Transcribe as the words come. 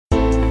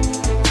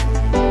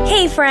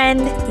Hey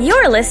friend,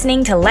 you're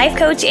listening to Life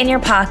Coach in Your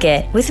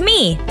Pocket with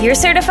me, your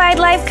certified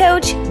life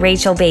coach,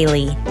 Rachel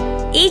Bailey.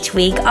 Each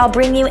week, I'll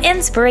bring you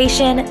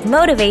inspiration,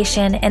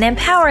 motivation, and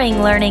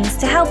empowering learnings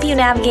to help you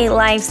navigate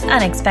life's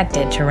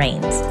unexpected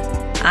terrains.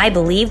 I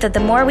believe that the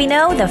more we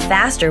know, the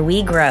faster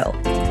we grow.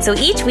 So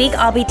each week,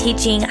 I'll be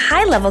teaching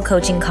high-level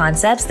coaching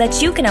concepts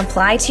that you can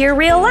apply to your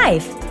real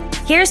life.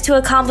 Here's to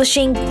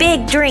accomplishing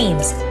big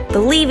dreams,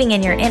 believing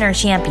in your inner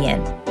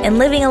champion, and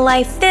living a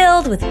life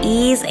filled with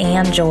ease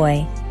and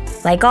joy.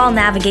 Like all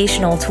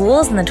navigational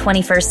tools in the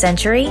 21st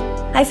century,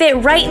 I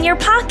fit right in your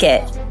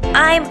pocket.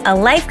 I'm a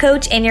life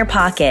coach in your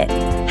pocket.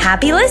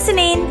 Happy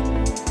listening!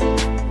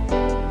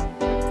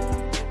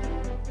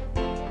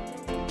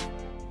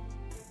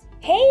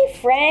 Hey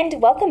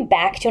friend, welcome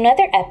back to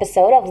another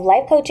episode of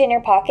Life Coach in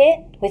Your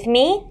Pocket with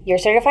me, your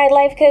certified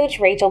life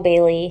coach, Rachel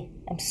Bailey.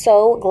 I'm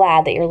so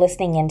glad that you're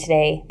listening in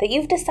today, that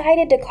you've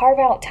decided to carve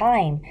out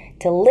time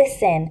to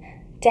listen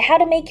to how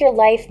to make your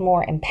life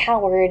more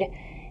empowered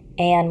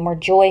and more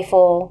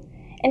joyful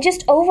and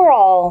just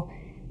overall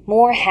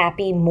more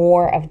happy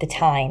more of the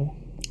time.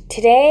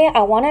 Today,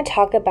 I want to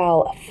talk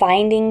about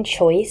finding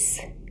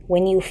choice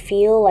when you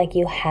feel like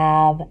you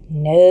have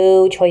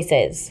no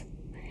choices.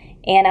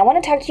 And I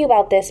want to talk to you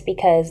about this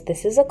because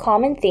this is a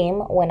common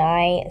theme when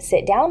I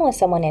sit down with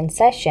someone in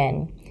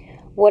session.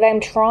 What I'm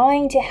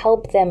trying to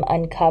help them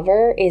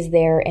uncover is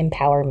their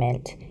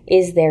empowerment,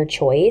 is their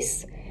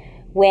choice.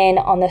 When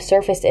on the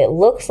surface it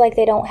looks like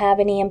they don't have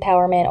any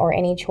empowerment or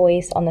any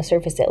choice, on the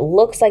surface it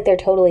looks like they're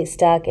totally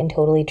stuck and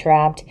totally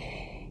trapped.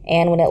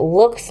 And when it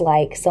looks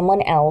like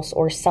someone else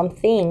or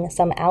something,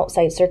 some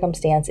outside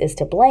circumstance is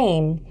to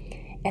blame,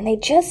 and they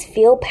just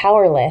feel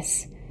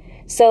powerless.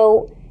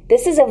 So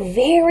this is a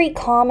very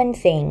common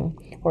thing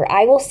where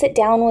I will sit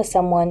down with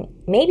someone,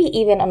 maybe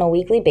even on a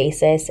weekly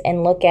basis,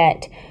 and look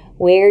at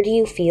where do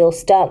you feel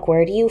stuck?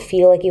 Where do you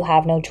feel like you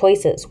have no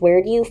choices?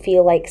 Where do you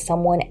feel like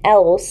someone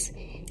else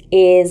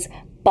is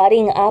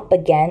butting up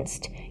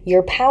against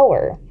your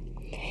power?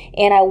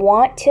 And I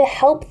want to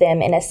help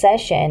them in a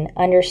session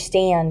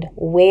understand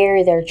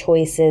where their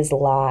choices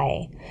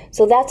lie.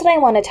 So that's what I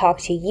want to talk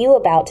to you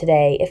about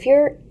today. If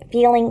you're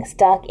feeling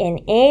stuck in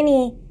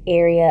any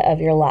area of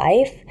your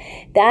life,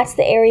 that's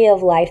the area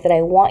of life that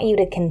I want you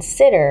to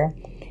consider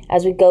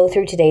as we go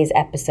through today's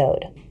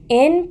episode.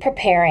 In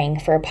preparing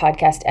for a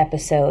podcast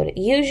episode,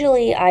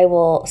 usually I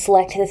will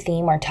select the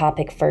theme or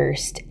topic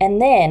first,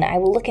 and then I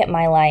will look at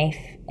my life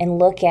and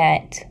look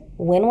at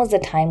when was the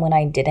time when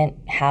I didn't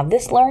have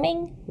this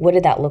learning? What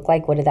did that look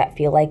like? What did that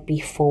feel like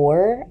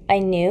before I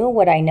knew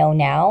what I know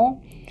now?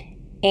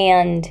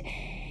 And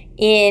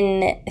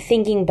in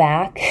thinking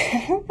back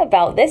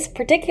about this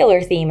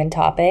particular theme and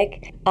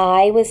topic,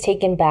 I was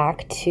taken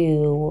back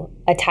to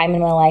a time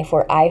in my life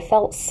where I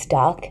felt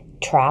stuck,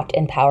 trapped,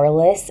 and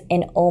powerless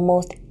in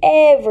almost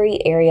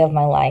every area of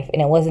my life.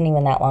 And it wasn't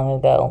even that long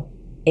ago.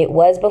 It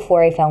was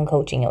before I found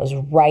coaching. It was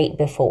right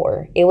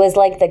before. It was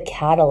like the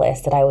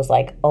catalyst that I was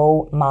like,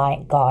 oh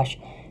my gosh,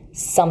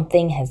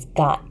 something has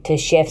got to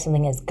shift.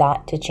 Something has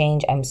got to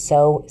change. I'm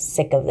so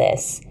sick of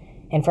this.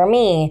 And for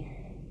me,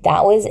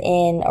 that was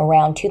in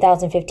around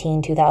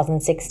 2015,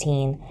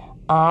 2016.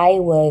 I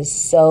was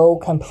so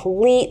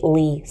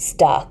completely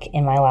stuck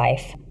in my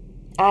life.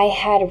 I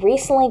had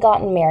recently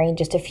gotten married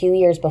just a few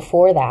years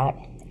before that.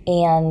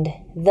 And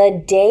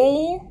the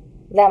day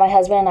that my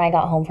husband and I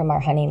got home from our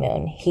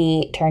honeymoon,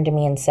 he turned to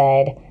me and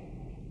said,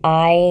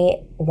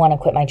 I want to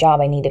quit my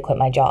job. I need to quit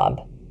my job.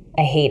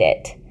 I hate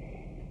it.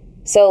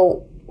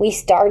 So we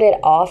started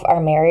off our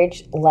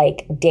marriage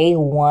like day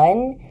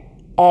one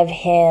of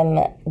him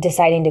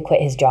deciding to quit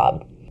his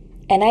job.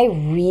 And I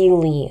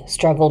really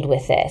struggled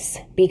with this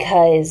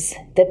because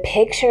the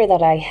picture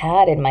that I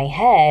had in my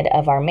head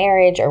of our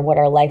marriage or what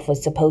our life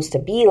was supposed to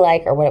be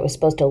like or what it was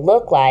supposed to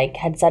look like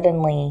had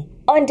suddenly,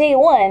 on day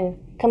one,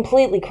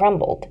 completely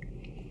crumbled.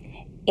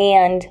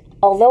 And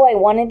although I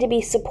wanted to be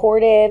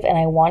supportive and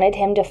I wanted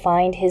him to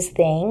find his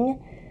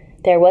thing,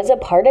 there was a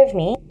part of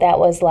me that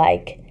was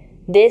like,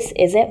 this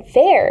isn't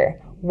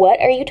fair. What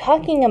are you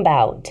talking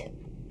about?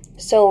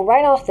 So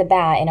right off the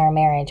bat in our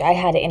marriage, I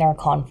had inner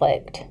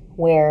conflict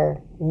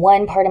where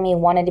one part of me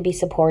wanted to be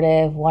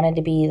supportive, wanted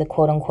to be the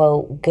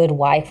quote-unquote good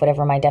wife,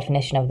 whatever my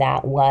definition of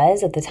that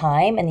was at the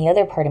time. And the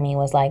other part of me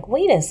was like,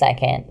 wait a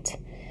second.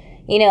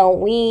 You know,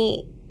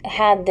 we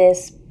had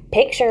this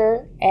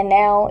picture and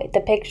now the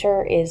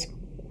picture is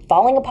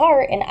falling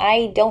apart and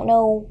I don't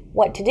know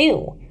what to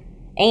do.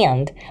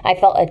 And I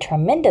felt a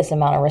tremendous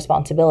amount of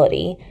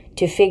responsibility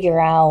to figure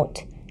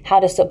out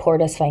how to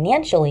support us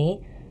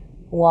financially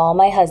while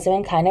my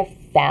husband kind of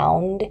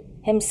found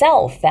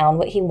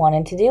what he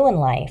wanted to do in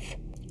life.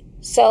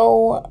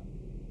 So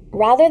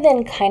rather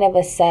than kind of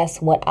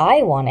assess what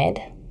I wanted,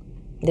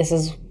 this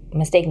is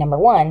mistake number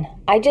one,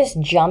 I just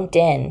jumped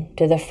in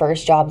to the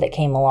first job that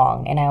came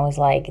along and I was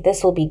like,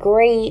 this will be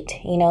great.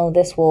 You know,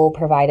 this will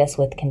provide us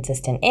with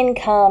consistent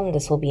income.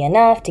 This will be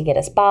enough to get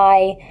us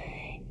by.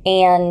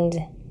 And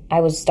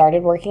I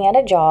started working at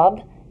a job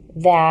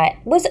that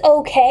was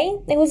okay.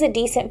 It was a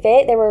decent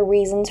fit. There were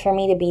reasons for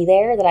me to be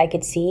there that I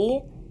could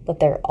see, but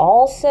there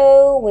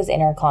also was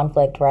inner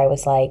conflict where I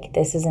was like,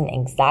 this isn't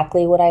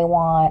exactly what I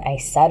want. I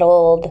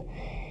settled.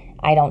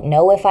 I don't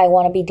know if I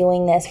want to be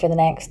doing this for the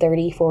next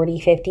 30, 40,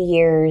 50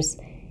 years.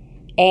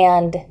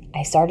 And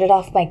I started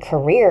off my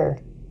career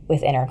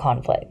with inner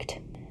conflict.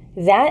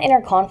 That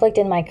inner conflict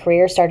in my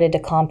career started to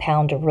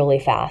compound really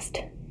fast.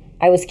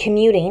 I was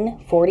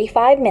commuting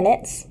 45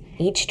 minutes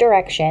each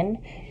direction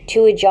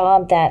to a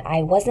job that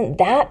I wasn't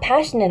that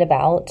passionate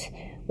about,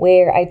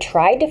 where I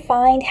tried to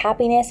find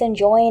happiness and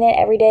joy in it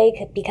every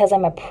day because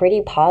I'm a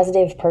pretty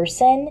positive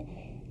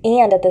person.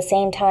 And at the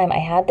same time, I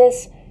had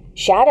this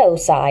shadow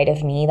side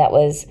of me that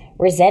was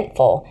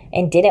resentful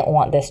and didn't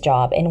want this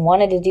job and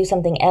wanted to do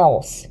something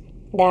else.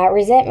 That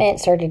resentment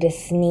started to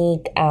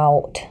sneak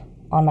out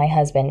on my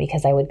husband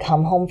because I would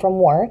come home from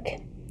work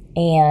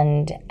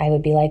and I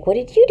would be like, what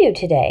did you do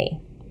today?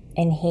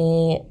 And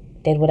he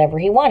did whatever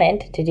he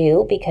wanted to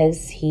do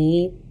because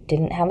he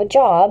didn't have a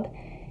job.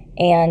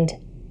 And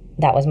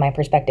that was my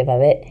perspective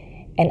of it.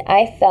 And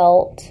I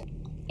felt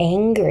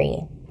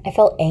angry. I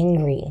felt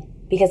angry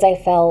because I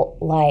felt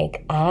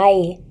like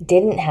I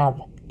didn't have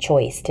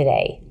choice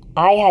today.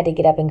 I had to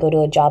get up and go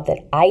to a job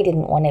that I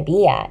didn't want to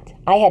be at.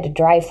 I had to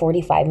drive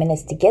 45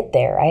 minutes to get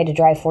there. I had to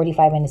drive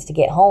 45 minutes to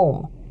get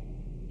home.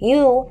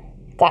 You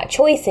got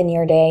choice in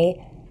your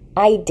day.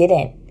 I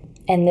didn't.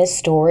 And this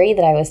story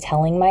that I was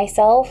telling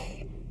myself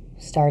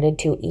started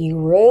to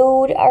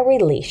erode our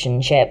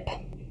relationship.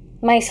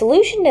 My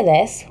solution to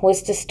this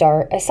was to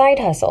start a side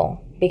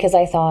hustle because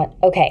I thought,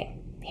 okay,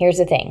 here's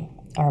the thing.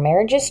 Our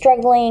marriage is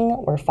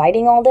struggling. We're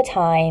fighting all the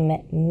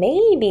time.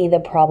 Maybe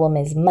the problem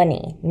is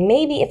money.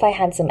 Maybe if I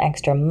had some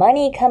extra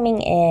money coming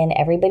in,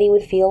 everybody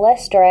would feel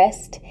less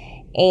stressed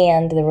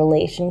and the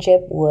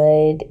relationship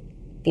would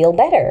feel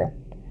better.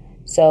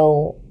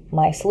 So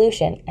my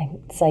solution,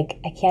 it's like,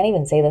 I can't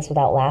even say this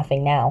without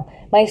laughing now.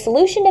 My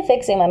solution to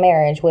fixing my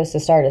marriage was to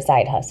start a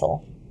side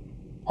hustle.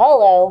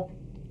 Hello.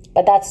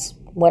 But that's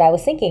what I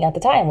was thinking at the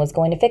time was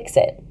going to fix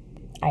it.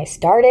 I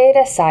started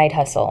a side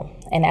hustle.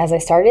 And as I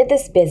started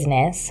this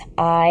business,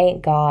 I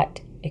got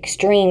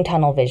extreme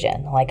tunnel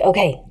vision. Like,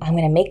 okay, I'm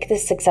going to make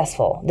this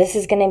successful. This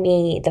is going to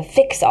be the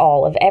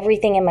fix-all of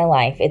everything in my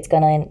life. It's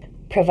going to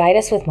provide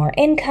us with more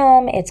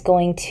income. It's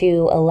going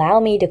to allow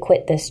me to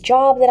quit this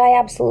job that I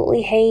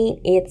absolutely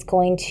hate. It's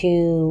going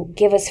to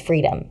give us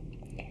freedom.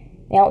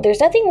 Now, there's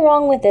nothing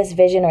wrong with this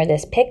vision or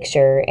this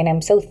picture, and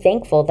I'm so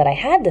thankful that I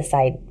had the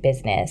side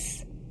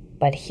business.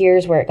 But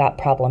here's where it got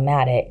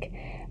problematic.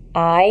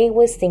 I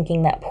was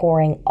thinking that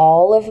pouring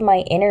all of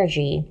my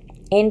energy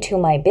into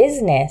my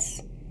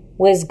business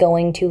was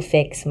going to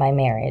fix my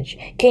marriage.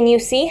 Can you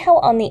see how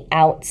on the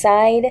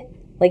outside,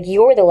 like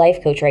you're the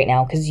life coach right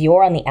now because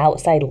you're on the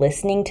outside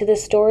listening to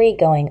this story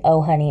going,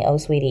 oh honey, oh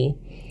sweetie,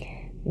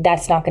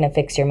 that's not going to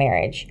fix your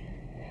marriage.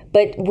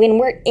 But when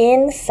we're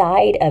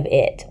inside of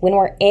it, when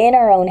we're in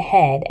our own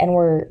head and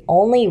we're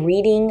only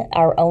reading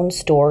our own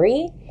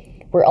story,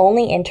 we're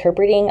only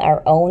interpreting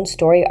our own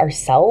story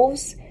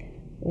ourselves,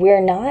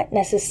 we're not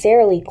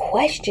necessarily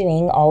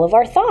questioning all of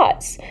our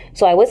thoughts.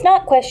 So I was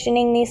not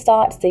questioning these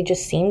thoughts. They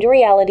just seemed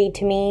reality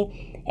to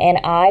me. And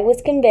I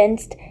was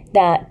convinced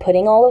that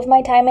putting all of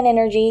my time and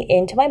energy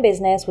into my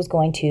business was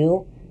going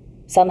to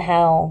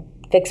somehow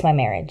fix my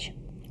marriage.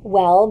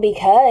 Well,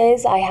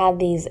 because I had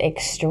these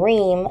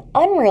extreme,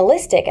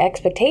 unrealistic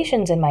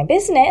expectations in my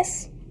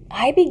business,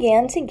 I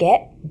began to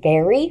get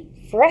very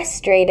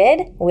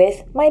frustrated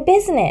with my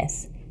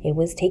business. It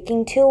was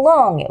taking too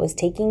long. It was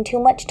taking too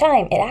much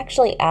time. It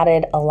actually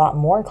added a lot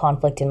more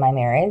conflict in my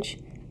marriage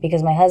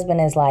because my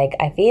husband is like,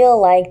 I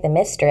feel like the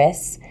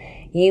mistress,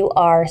 you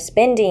are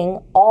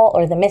spending all,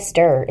 or the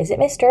mister, is it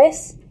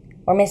mistress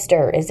or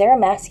mister? Is there a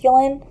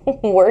masculine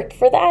word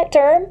for that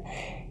term?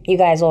 You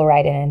guys will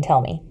write in and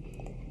tell me.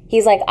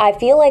 He's like, I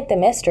feel like the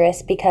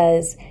mistress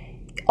because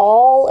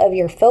all of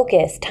your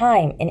focus,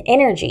 time, and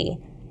energy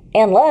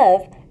and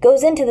love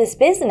goes into this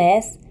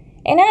business.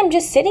 And I'm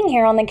just sitting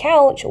here on the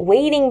couch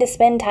waiting to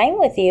spend time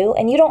with you,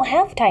 and you don't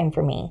have time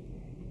for me.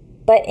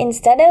 But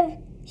instead of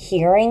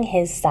hearing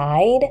his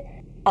side,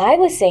 I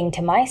was saying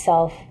to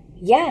myself,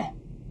 yeah,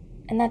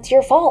 and that's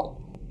your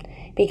fault.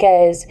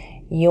 Because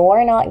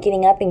you're not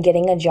getting up and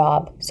getting a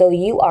job, so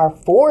you are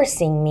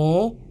forcing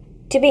me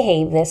to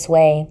behave this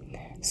way.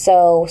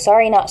 So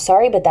sorry, not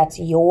sorry, but that's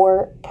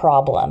your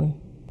problem.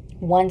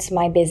 Once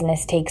my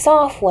business takes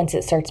off, once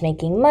it starts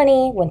making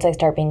money, once I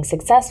start being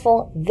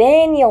successful,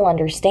 then you'll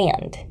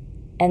understand.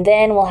 And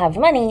then we'll have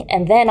money,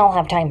 and then I'll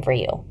have time for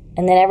you.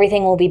 And then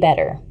everything will be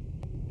better.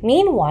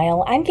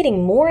 Meanwhile, I'm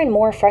getting more and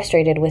more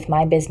frustrated with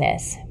my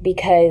business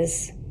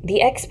because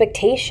the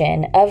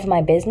expectation of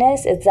my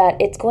business is that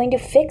it's going to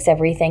fix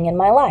everything in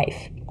my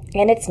life.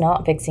 And it's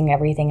not fixing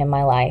everything in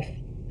my life.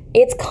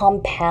 It's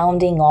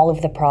compounding all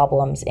of the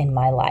problems in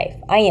my life.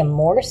 I am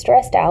more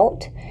stressed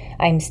out.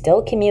 I'm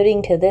still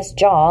commuting to this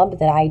job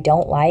that I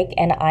don't like,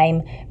 and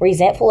I'm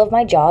resentful of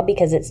my job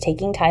because it's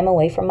taking time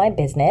away from my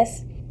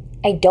business.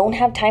 I don't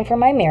have time for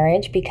my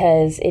marriage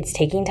because it's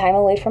taking time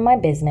away from my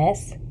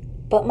business.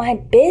 But my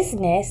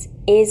business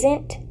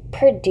isn't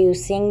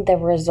producing the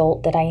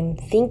result that I'm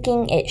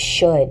thinking it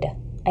should.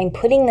 I'm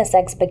putting this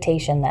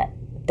expectation that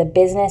the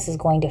business is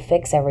going to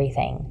fix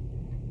everything,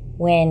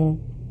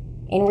 when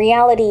in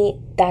reality,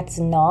 that's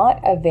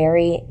not a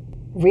very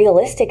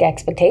realistic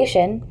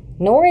expectation,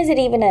 nor is it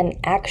even an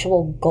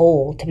actual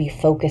goal to be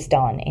focused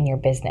on in your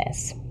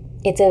business.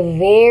 It's a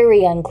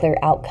very unclear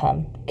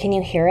outcome. Can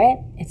you hear it?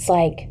 It's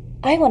like,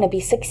 I want to be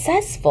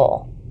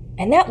successful,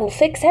 and that will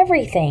fix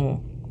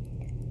everything.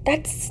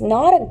 That's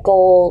not a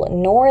goal,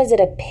 nor is it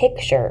a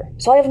picture.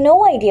 So I have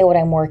no idea what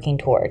I'm working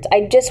towards.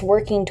 I'm just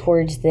working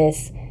towards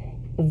this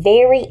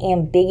very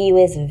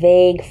ambiguous,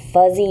 vague,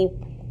 fuzzy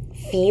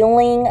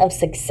feeling of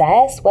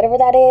success, whatever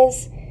that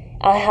is.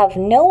 I have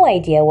no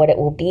idea what it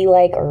will be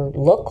like or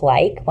look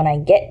like when I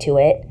get to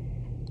it.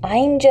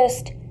 I'm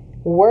just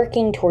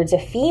working towards a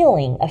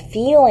feeling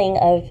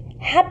of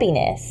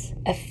happiness,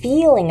 a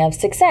feeling of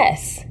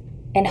success,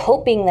 and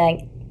hoping that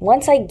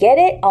once I get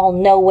it, I'll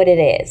know what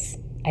it is.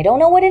 I don't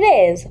know what it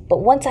is, but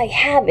once I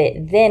have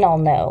it, then I'll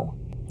know.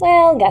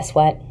 Well, guess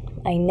what?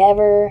 I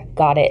never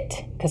got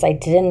it because I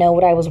didn't know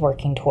what I was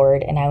working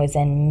toward, and I was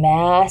in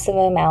massive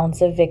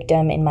amounts of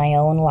victim in my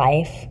own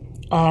life.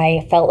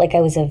 I felt like I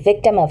was a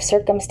victim of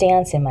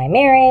circumstance in my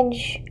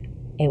marriage.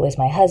 It was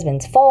my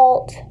husband's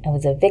fault. I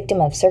was a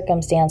victim of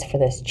circumstance for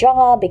this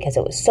job because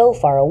it was so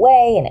far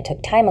away and it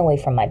took time away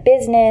from my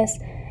business.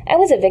 I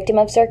was a victim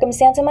of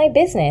circumstance in my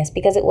business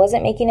because it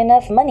wasn't making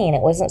enough money and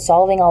it wasn't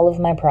solving all of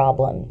my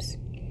problems.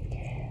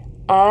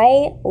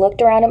 I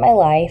looked around at my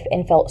life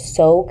and felt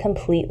so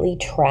completely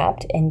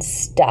trapped and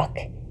stuck,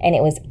 and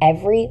it was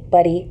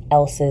everybody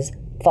else's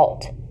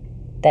fault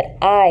that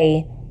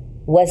I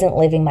wasn't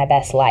living my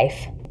best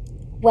life.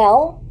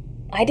 Well,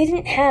 I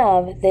didn't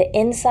have the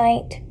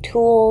insight,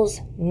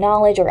 tools,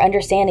 knowledge, or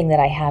understanding that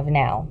I have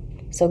now.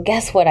 So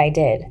guess what I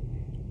did?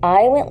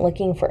 I went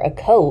looking for a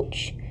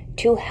coach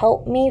to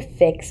help me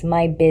fix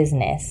my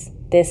business.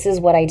 This is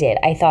what I did.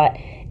 I thought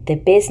the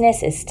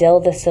business is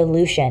still the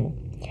solution.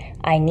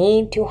 I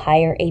need to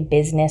hire a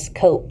business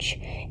coach.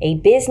 A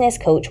business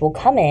coach will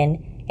come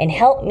in and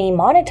help me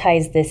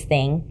monetize this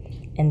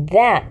thing, and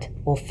that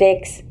will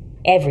fix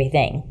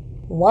everything.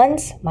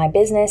 Once my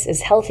business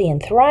is healthy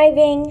and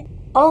thriving,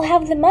 I'll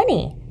have the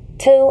money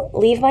to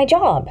leave my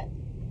job.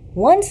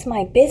 Once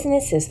my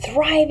business is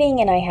thriving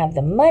and I have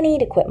the money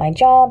to quit my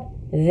job,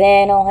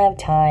 then I'll have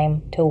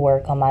time to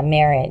work on my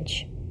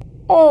marriage.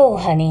 Oh,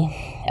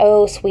 honey.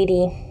 Oh,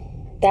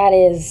 sweetie. That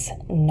is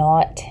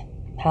not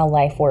how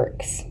life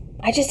works.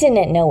 I just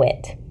didn't know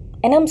it.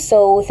 And I'm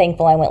so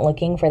thankful I went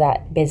looking for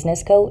that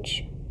business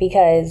coach,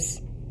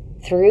 because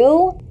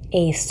through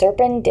a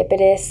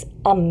serendipitous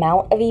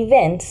amount of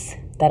events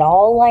that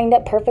all lined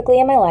up perfectly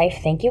in my life,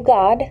 thank you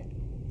God,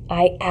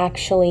 I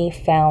actually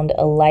found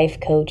a life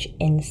coach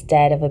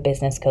instead of a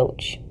business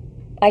coach.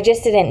 I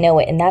just didn't know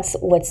it, and that's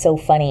what's so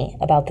funny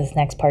about this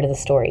next part of the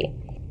story.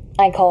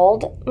 I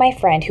called my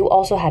friend who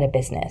also had a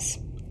business,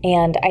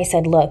 and I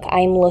said, look,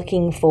 I'm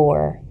looking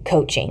for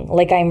coaching.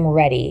 Like, I'm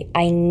ready.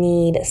 I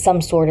need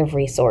some sort of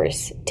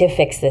resource to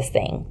fix this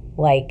thing.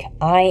 Like,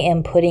 I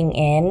am putting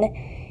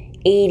in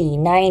 80,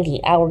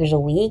 90 hours a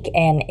week,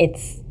 and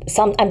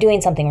I'm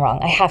doing something wrong.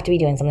 I have to be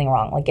doing something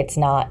wrong. Like, it's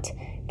not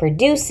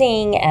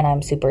producing, and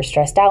I'm super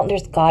stressed out.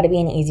 There's got to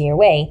be an easier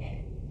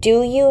way.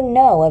 Do you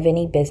know of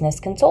any business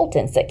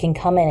consultants that can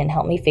come in and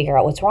help me figure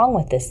out what's wrong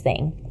with this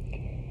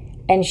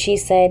thing? And she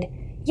said,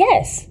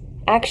 yes,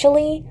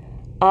 actually,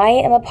 I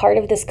am a part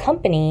of this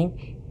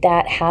company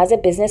that has a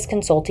business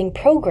consulting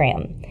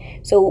program.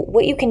 So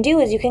what you can do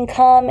is you can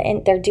come,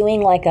 and they're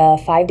doing like a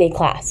 5-day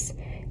class.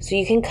 So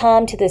you can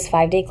come to this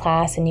 5-day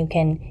class and you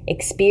can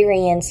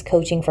experience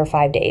coaching for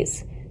 5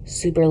 days.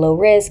 Super low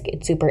risk.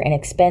 It's super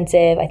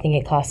inexpensive. I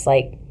think it costs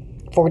like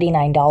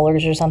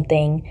 $49 or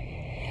something.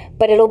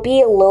 But it'll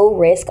be a low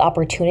risk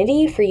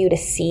opportunity for you to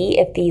see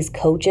if these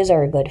coaches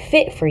are a good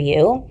fit for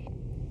you.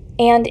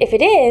 And if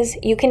it is,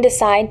 you can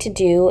decide to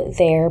do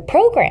their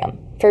program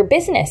for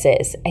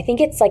businesses. I think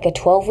it's like a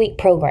 12-week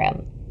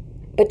program.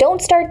 But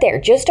don't start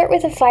there. Just start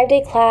with a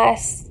 5-day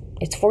class.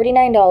 It's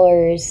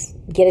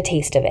 $49. Get a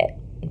taste of it.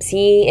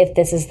 See if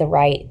this is the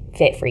right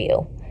fit for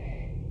you.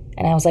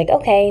 And I was like,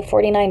 okay,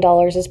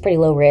 $49 is pretty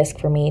low risk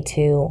for me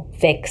to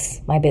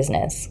fix my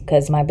business,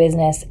 because my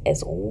business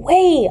is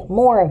way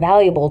more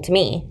valuable to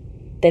me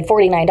than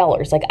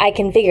 $49. Like, I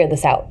can figure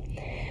this out.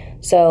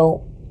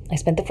 So I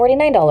spent the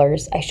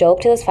 $49. I show up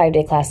to this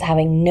 5-day class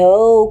having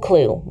no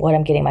clue what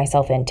I'm getting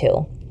myself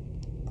into.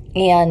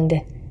 And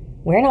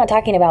we're not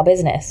talking about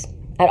business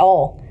at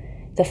all.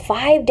 The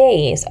 5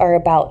 days are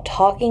about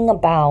talking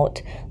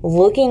about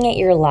looking at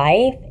your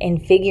life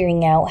and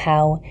figuring out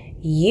how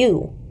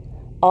you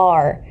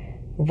are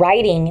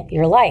writing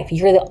your life.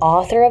 You're the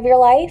author of your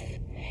life.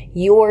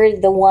 You're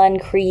the one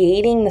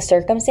creating the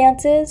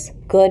circumstances,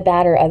 good,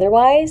 bad, or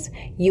otherwise.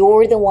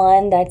 You're the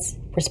one that's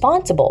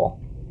responsible.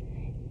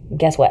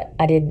 Guess what?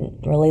 I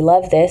didn't really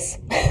love this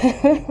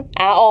at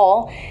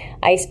all.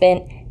 I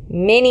spent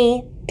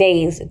many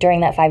days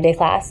during that 5-day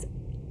class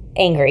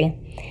angry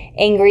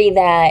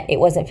that it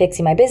wasn't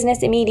fixing my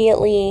business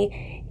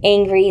immediately,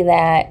 angry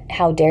that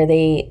how dare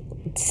they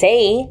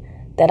say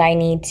that I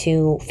need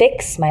to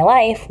fix my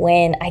life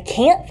when I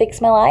can't fix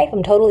my life.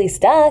 I'm totally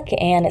stuck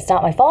and it's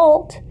not my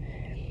fault.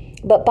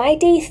 But by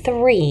day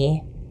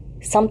 3,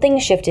 something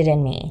shifted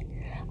in me.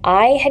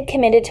 I had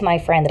committed to my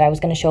friend that I was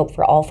going to show up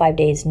for all 5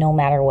 days no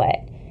matter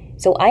what.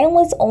 So I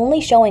was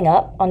only showing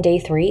up on day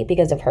 3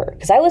 because of her,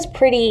 because I was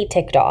pretty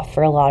ticked off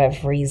for a lot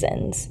of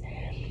reasons.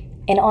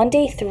 And on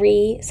day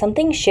 3,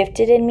 something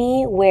shifted in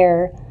me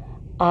where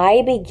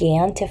I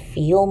began to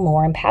feel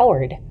more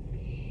empowered.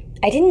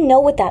 I didn't know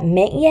what that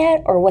meant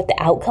yet or what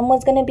the outcome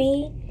was going to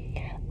be.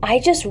 I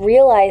just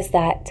realized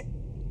that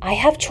I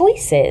have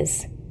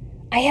choices.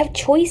 I have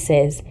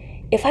choices.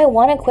 If I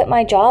want to quit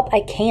my job,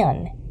 I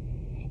can.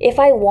 If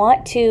I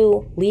want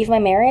to leave my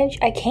marriage,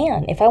 I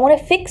can. If I want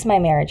to fix my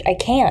marriage, I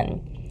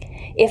can.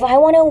 If I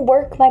want to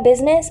work my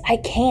business, I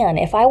can.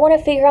 If I want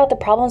to figure out the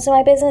problems in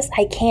my business,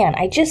 I can.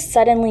 I just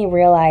suddenly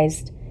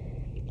realized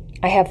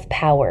I have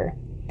power.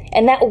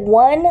 And that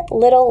one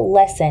little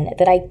lesson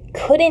that I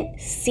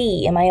couldn't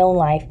see in my own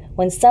life,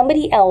 when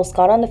somebody else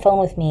got on the phone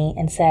with me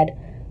and said,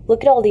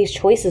 look at all these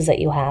choices that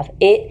you have,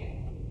 it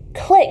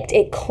clicked,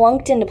 it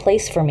clunked into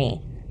place for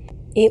me.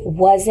 It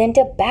wasn't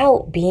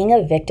about being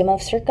a victim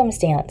of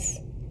circumstance.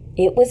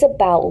 It was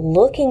about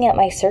looking at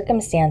my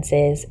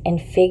circumstances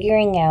and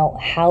figuring out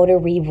how to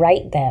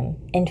rewrite them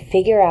and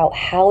figure out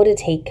how to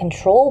take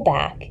control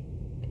back,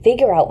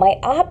 figure out my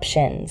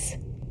options.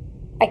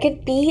 I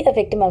could be a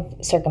victim of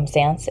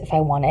circumstance if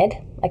I wanted.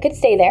 I could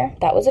stay there.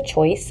 That was a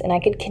choice. And I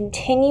could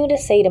continue to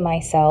say to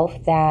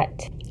myself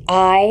that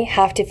I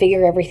have to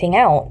figure everything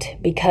out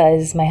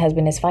because my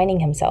husband is finding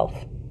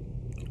himself.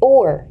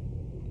 Or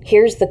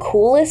here's the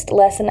coolest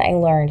lesson I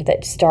learned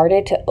that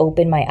started to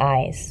open my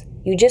eyes.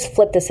 You just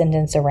flip the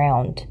sentence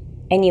around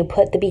and you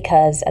put the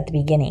because at the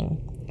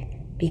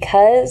beginning.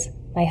 Because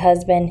my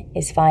husband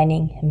is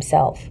finding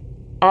himself.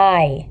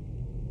 I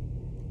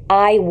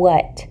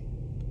what?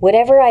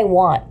 Whatever I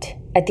want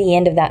at the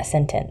end of that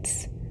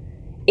sentence.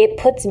 It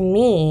puts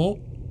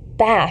me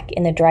back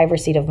in the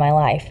driver's seat of my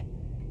life.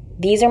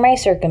 These are my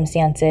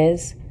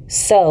circumstances,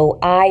 so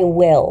I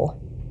will...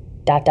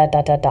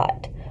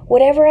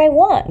 Whatever I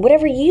want,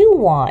 whatever you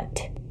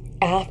want.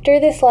 After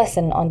this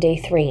lesson on day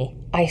 3,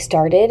 I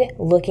started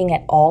looking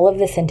at all of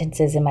the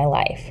sentences in my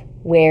life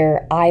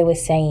where I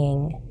was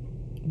saying,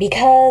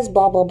 because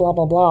blah, blah, blah,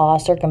 blah, blah,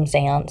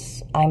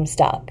 circumstance, I'm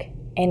stuck.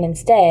 And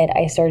instead,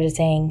 I started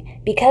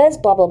saying, because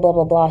blah, blah, blah,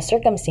 blah, blah,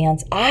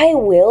 circumstance, I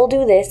will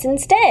do this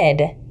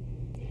instead.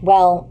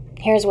 Well,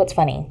 here's what's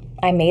funny.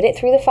 I made it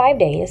through the 5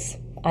 days.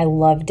 I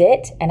loved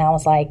it. And I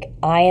was like,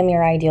 I am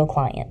your ideal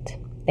client.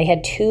 They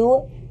had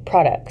 2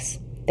 products.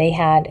 They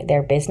had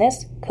their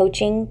business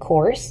coaching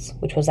course,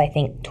 which was, I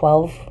think,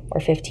 12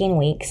 or 15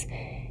 weeks.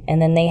 And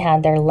then they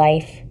had their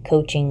life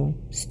coaching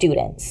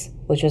students,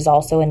 which was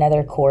also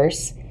another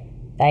course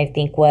that I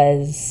think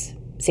was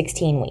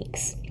 16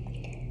 weeks.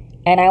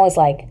 And I was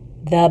like,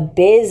 the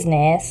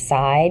business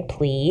side,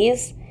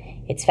 please.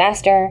 It's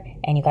faster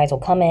and you guys will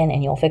come in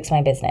and you'll fix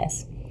my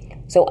business.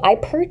 So I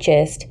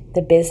purchased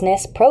the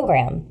business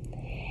program.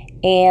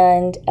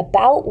 And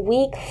about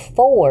week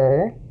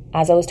 4,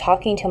 as I was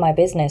talking to my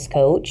business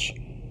coach,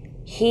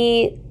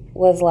 he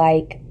was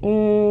like,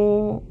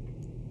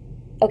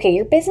 okay,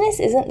 your business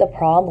isn't the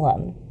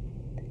problem.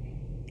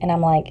 And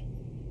I'm like,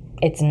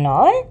 it's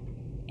not?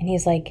 And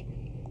he's like,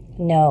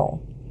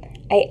 no.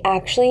 I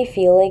actually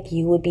feel like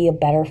you would be a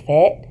better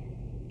fit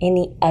in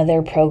the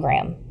other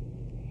program.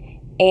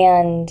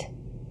 And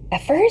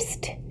at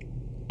first,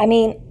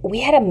 we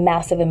had a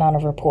massive amount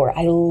of rapport.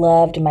 I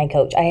loved my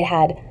coach. I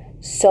had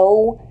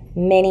so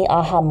many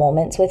aha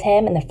moments with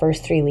him in the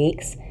first 3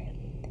 weeks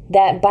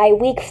that by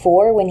week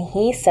 4, when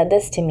he said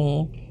this to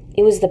me,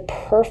 it was the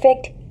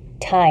perfect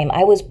time.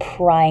 I was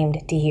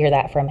primed to hear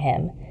that from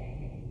him.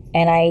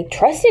 And I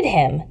trusted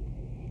him.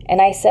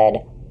 And I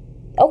said,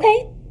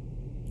 okay,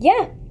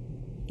 yeah.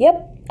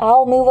 Yep,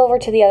 I'll move over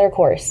to the other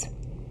course.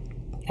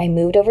 I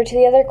moved over to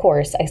the other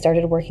course. I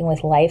started working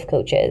with life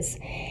coaches,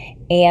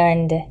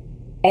 and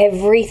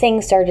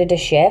everything started to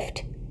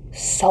shift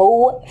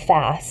so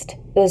fast.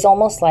 It was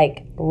almost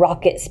like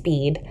rocket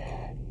speed.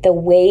 The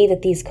way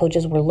that these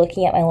coaches were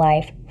looking at my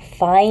life,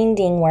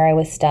 finding where I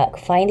was stuck,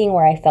 finding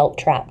where I felt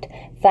trapped,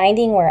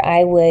 finding where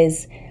I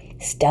was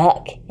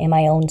stuck in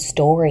my own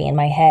story in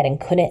my head and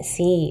couldn't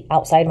see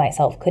outside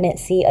myself, couldn't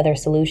see other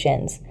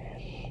solutions.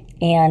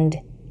 And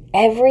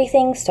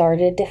everything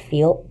started to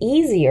feel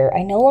easier.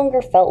 I no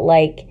longer felt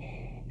like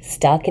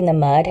stuck in the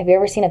mud. Have you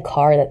ever seen a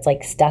car that's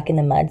like stuck in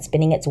the mud,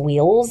 spinning its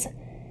wheels?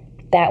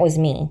 That was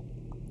me.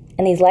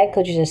 And these life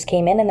coaches just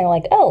came in and they're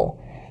like, oh,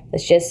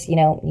 let's just,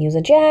 use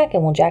a jack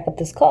and we'll jack up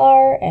this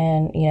car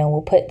and,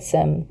 we'll put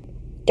some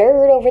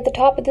dirt over the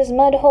top of this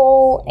mud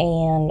hole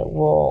and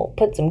we'll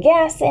put some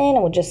gas in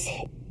and we'll just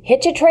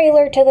hitch a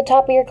trailer to the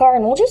top of your car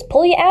and we'll just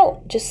pull you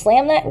out. Just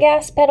slam that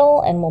gas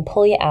pedal and we'll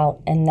pull you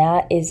out. And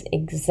that is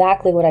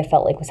exactly what I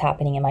felt like was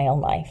happening in my own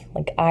life.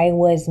 Like I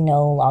was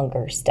no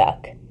longer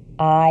stuck.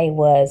 I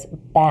was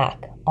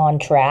back on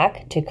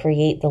track to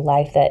create the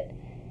life that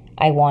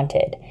I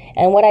wanted.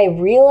 And what I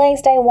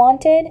realized I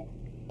wanted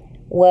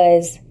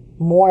was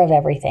more of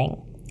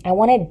everything. I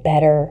wanted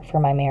better for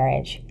my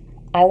marriage.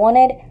 I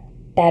wanted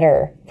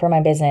better for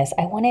my business.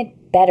 I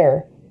wanted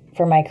better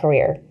for my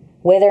career.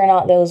 Whether or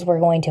not those were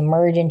going to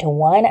merge into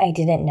one, I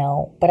didn't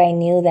know. But I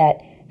knew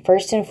that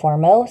first and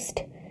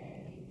foremost,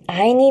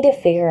 I need to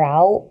figure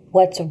out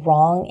what's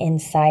wrong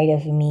inside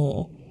of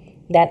me,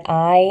 that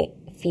I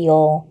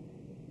feel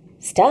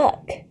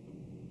stuck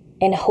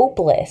and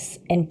hopeless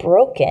and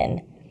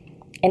broken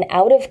and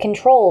out of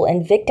control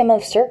and victim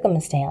of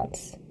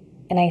circumstance.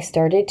 And I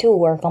started to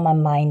work on my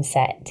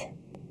mindset.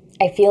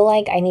 I feel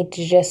like I need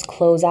to just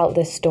close out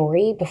this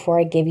story before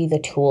I give you the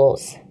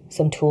tools,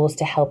 some tools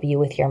to help you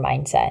with your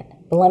mindset.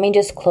 But let me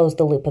just close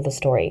the loop of the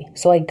story.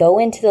 So I go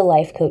into the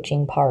life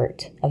coaching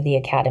part of the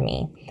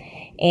academy,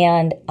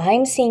 and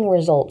I'm seeing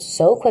results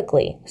so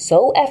quickly,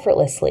 so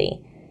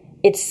effortlessly.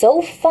 It's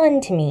so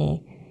fun to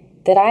me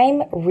that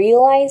I'm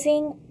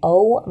realizing,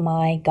 oh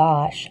my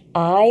gosh,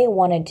 I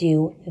want to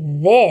do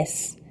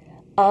this.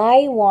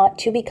 I want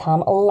to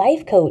become a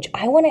life coach.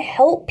 I want to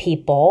help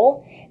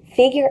people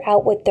figure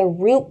out what the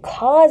root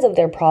cause of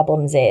their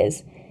problems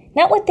is.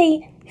 Not what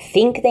they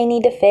think they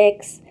need to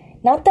fix,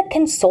 not the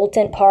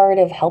consultant part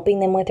of helping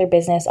them with their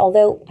business,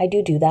 although I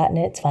do that and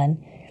it's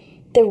fun.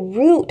 The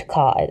root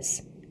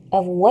cause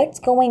of what's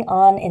going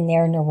on in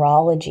their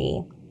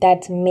neurology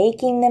that's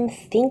making them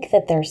think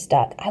that they're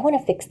stuck. I want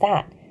to fix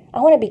that. I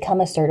want to become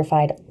a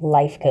certified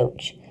life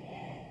coach.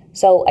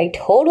 So I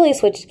totally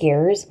switched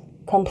gears,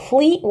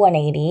 complete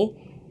 180,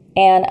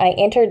 and I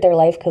entered their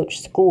life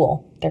coach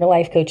school, their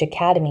life coach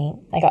academy.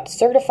 I got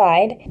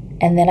certified,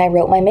 and then I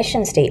wrote my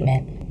mission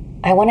statement.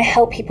 I want to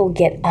help people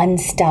get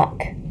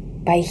unstuck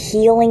by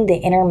healing the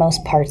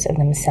innermost parts of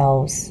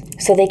themselves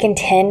so they can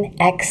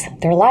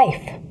 10x their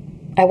life.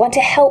 I want to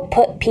help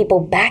put people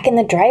back in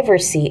the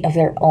driver's seat of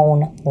their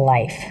own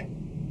life.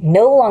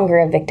 No longer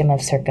a victim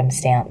of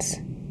circumstance,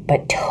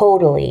 but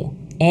totally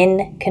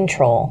in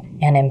control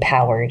and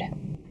empowered.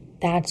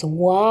 That's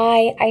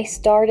why I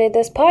started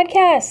this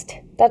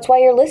podcast. That's why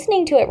you're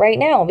listening to it right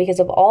now, because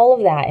of all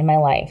of that in my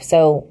life.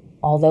 So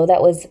although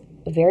that was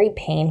very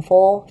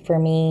painful for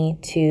me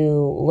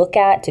to look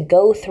at, to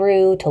go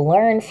through, to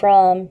learn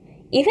from,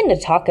 even to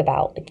talk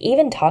about,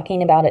 even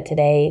talking about it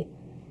today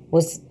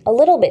was a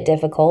little bit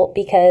difficult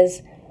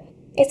because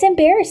it's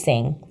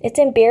embarrassing. It's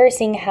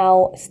embarrassing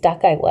how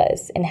stuck I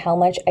was and how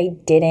much I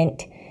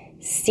didn't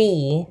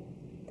see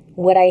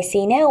what I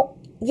see now,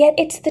 yet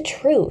it's the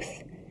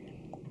truth.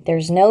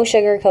 There's no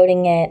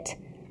sugarcoating it.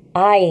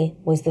 I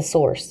was the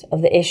source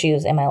of the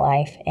issues in my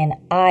life, and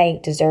I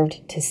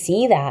deserved to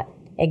see that,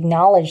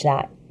 acknowledge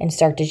that, and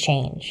start to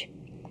change.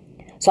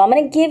 So I'm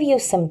going to give you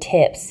some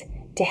tips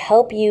to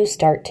help you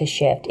start to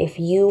shift if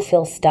you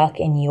feel stuck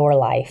in your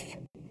life.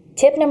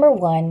 Tip number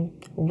 1,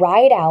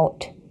 write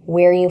out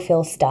where you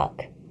feel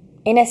stuck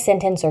in a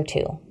sentence or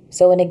two.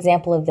 So an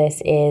example of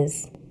this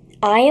is,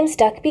 I am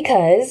stuck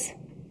because,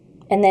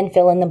 and then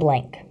fill in the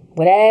blank,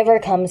 whatever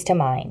comes to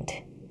mind.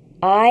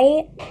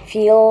 I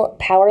feel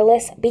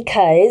powerless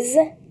because,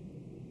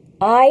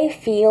 I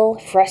feel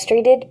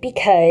frustrated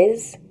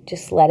because,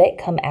 just let it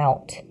come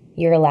out.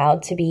 You're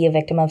allowed to be a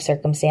victim of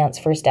circumstance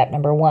for step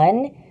number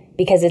 1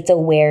 because it's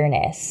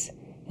awareness.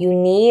 You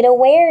need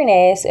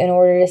awareness in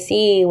order to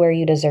see where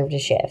you deserve to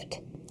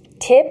shift.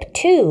 Tip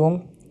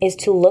 2 is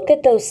to look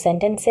at those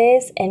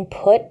sentences and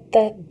put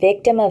the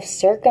victim of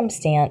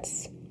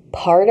circumstance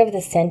part of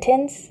the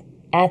sentence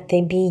at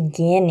the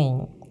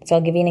beginning. So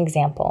I'll give you an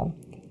example.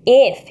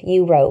 If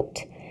you wrote,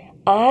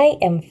 I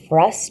am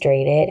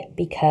frustrated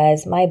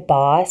because my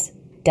boss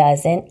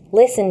doesn't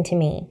listen to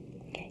me,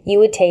 you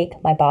would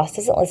take my boss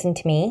doesn't listen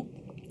to me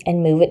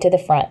and move it to the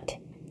front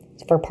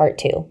for part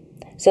 2.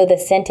 So the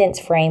sentence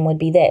frame would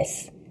be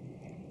this.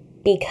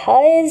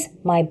 Because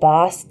my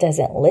boss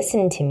doesn't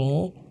listen to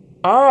me,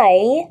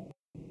 I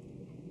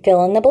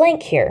fill in the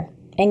blank here.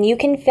 And you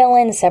can fill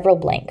in several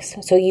blanks.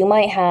 So you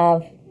might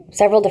have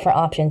several different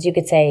options. You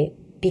could say,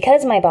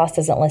 because my boss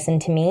doesn't listen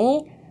to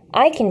me,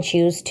 I can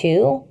choose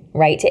to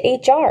write to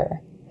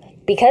HR.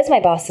 Because my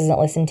boss doesn't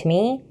listen to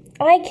me,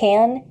 I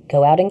can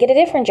go out and get a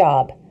different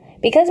job.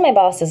 Because my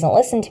boss doesn't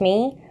listen to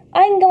me,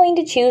 I'm going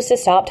to choose to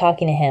stop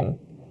talking to him.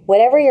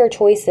 Whatever your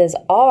choices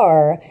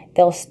are,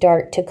 they'll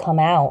start to come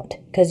out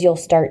because you'll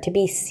start to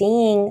be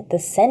seeing the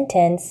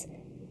sentence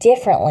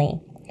differently.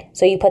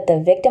 So you put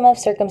the victim of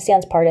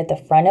circumstance part at the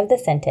front of the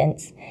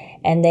sentence,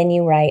 and then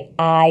you write,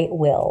 I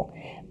will.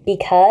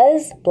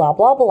 Because blah,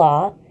 blah,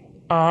 blah,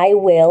 I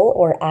will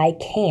or I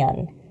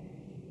can.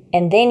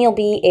 And then you'll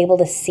be able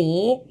to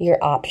see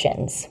your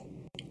options.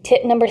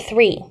 Tip number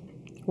 3,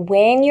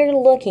 when you're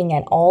looking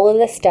at all of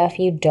the stuff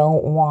you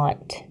don't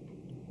want,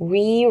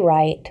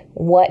 rewrite,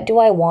 what do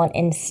I want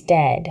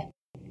instead?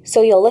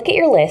 So you'll look at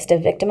your list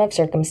of victim of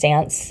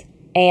circumstance,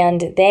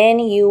 and then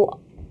you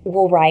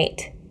will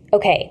write,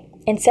 okay,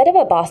 instead of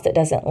a boss that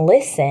doesn't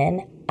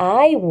listen,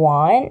 I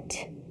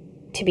want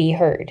to be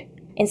heard.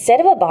 Instead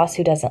of a boss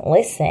who doesn't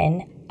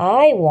listen,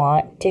 I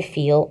want to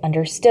feel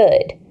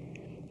understood.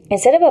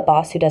 Instead of a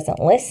boss who doesn't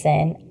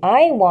listen,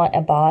 I want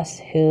a boss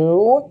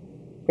who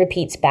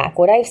repeats back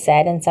what I've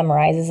said and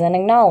summarizes and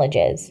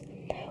acknowledges.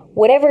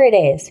 Whatever it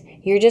is,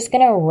 you're just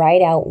going to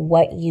write out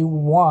what you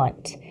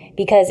want,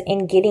 because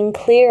in getting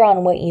clear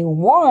on what you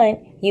want,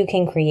 you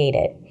can create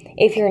it.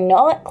 If you're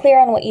not clear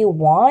on what you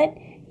want,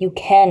 you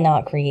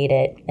cannot create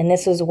it. And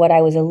this is what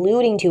I was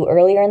alluding to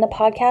earlier in the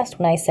podcast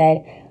when I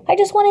said, I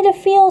just wanted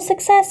to feel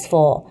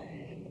successful.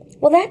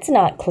 Well, that's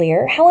not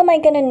clear. How am I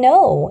going to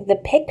know the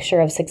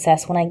picture of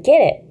success when I get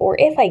it, or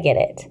if I get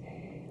it?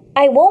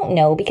 I won't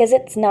know because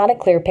it's not a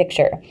clear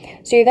picture.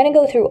 So you're going to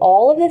go through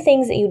all of the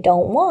things that you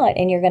don't want,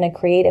 and you're going to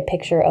create a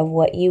picture of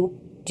what you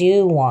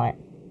do want.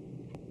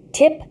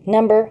 Tip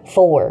number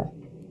 4,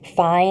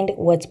 find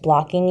what's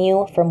blocking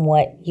you from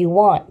what you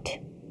want.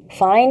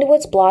 Find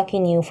what's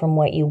blocking you from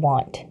what you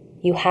want.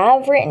 You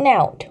have written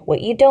out what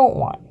you don't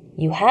want.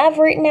 You have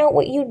written out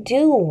what you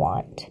do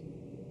want.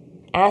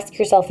 Ask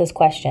yourself this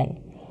question: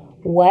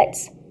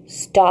 what's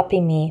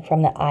stopping me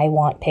from the I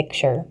want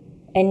picture?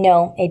 And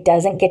no, it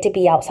doesn't get to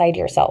be outside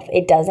yourself.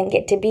 It doesn't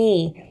get to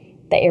be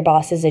that your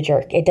boss is a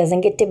jerk. It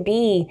doesn't get to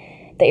be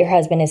that your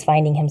husband is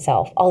finding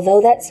himself.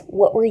 Although that's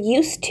what we're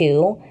used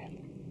to,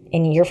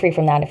 and you're free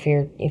from that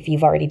if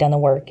you've already done the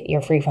work,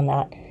 you're free from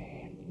that.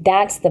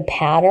 That's the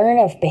pattern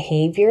of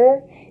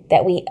behavior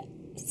that we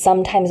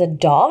sometimes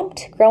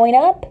adopt growing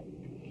up.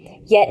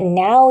 Yet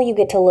now you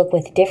get to look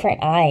with different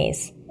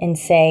eyes and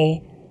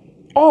say,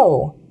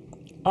 oh,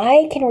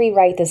 I can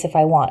rewrite this if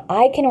I want.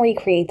 I can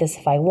recreate this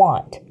if I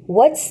want.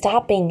 What's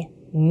stopping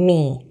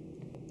me?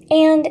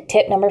 And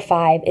tip number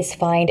 5 is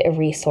find a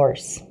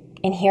resource.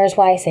 And here's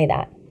why I say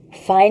that.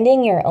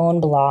 Finding your own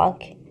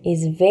block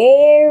is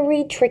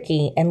very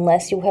tricky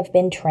unless you have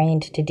been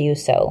trained to do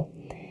so.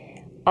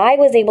 I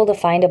was able to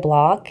find a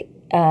block.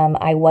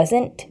 I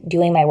wasn't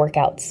doing my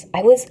workouts.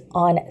 I was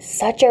on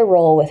such a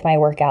roll with my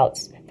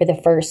workouts for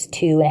the first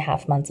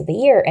 2.5 months of the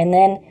year. And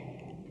then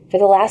for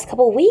the last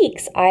couple of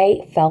weeks,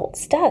 I felt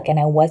stuck and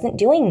I wasn't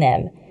doing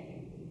them.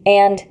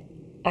 And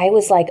I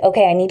was like,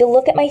 okay, I need to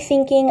look at my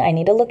thinking. I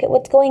need to look at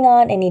what's going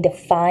on. I need to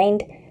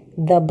find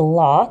the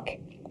block.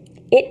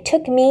 It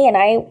took me, and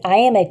I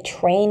am a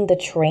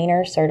the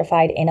trainer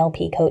certified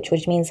NLP coach,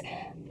 which means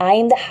I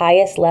am the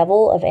highest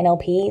level of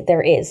NLP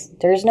there is.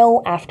 There's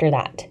no after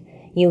that.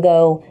 You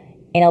go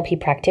NLP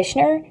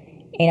practitioner,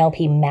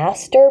 NLP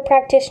master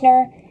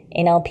practitioner,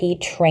 NLP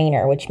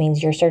trainer, which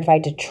means you're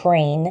certified to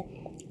train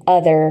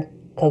other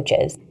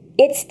coaches.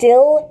 It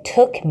still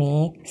took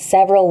me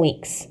several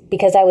weeks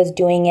because I was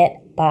doing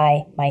it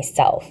by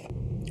myself.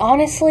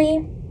 Honestly,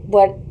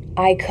 what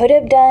I could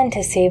have done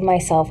to save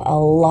myself a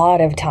lot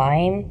of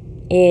time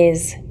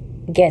is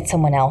get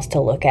someone else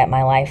to look at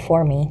my life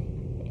for me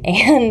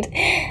and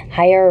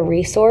hire a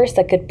resource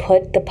that could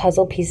put the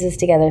puzzle pieces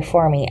together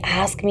for me.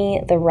 Ask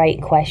me the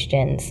right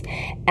questions.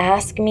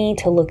 Ask me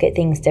to look at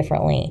things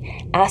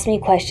differently. Ask me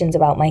questions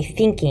about my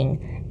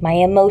thinking, my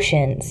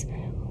emotions.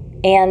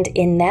 And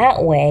in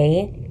that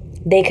way,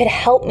 they could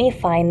help me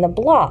find the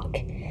block.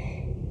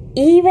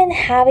 Even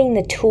having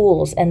the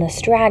tools and the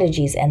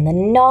strategies and the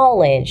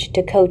knowledge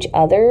to coach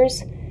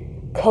others,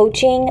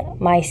 coaching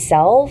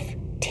myself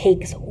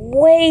takes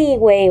way,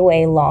 way,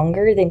 way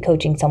longer than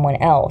coaching someone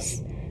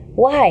else.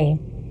 Why?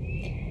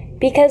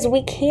 Because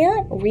we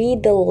can't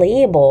read the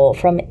label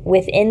from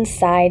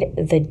inside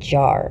the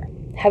jar.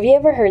 Have you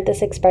ever heard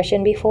this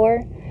expression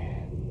before?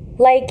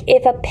 Like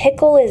if a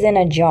pickle is in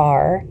a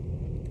jar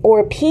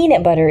or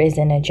peanut butter is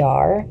in a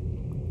jar,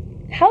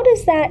 how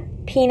does that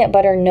peanut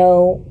butter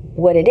know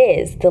what it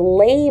is? The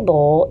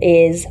label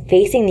is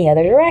facing the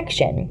other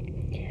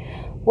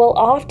direction. Well,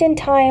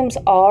 oftentimes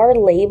our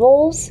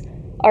labels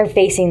are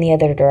facing the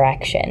other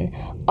direction.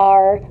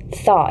 Our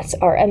thoughts,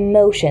 our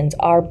emotions,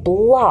 our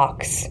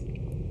blocks,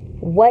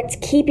 what's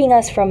keeping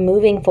us from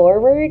moving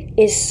forward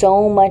is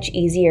so much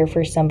easier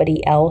for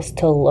somebody else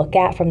to look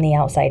at from the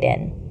outside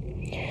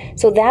in.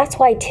 So that's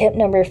why tip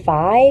number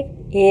 5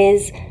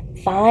 is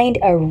find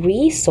a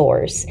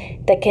resource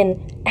that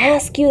can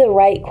ask you the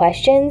right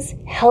questions,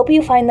 help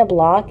you find the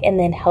block, and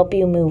then help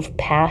you move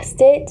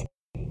past it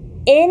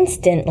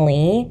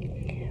instantly,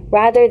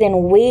 rather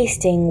than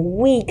wasting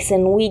weeks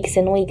and weeks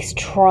and weeks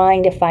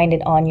trying to find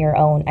it on your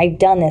own. I've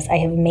done this. I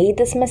have made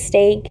this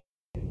mistake.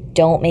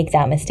 Don't make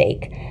that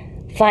mistake.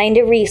 Find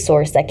a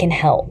resource that can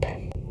help.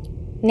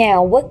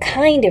 Now, what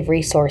kind of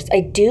resource? I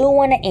do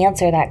want to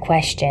answer that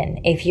question.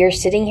 If you're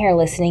sitting here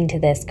listening to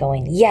this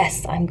going,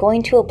 yes, I'm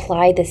going to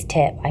apply this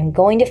tip. I'm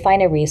going to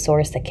find a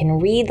resource that can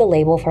read the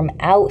label from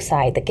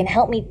outside, that can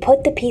help me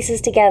put the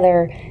pieces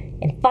together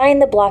and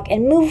find the block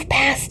and move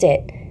past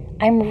it.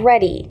 I'm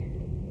ready.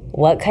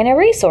 What kind of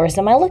resource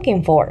am I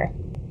looking for?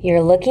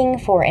 You're looking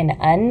for an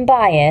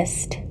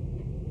unbiased,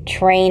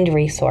 trained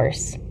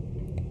resource.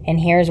 And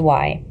here's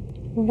why.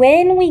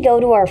 When we go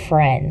to our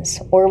friends,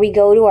 or we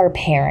go to our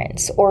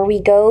parents, or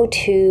we go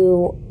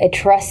to a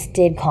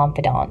trusted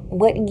confidant,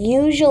 what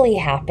usually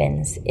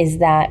happens is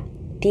that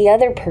the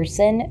other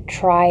person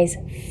tries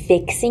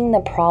fixing the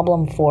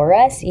problem for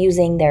us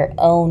using their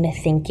own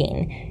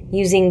thinking,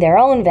 using their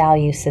own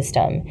value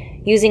system,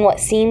 using what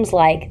seems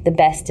like the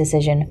best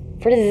decision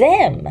for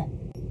them.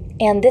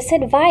 And this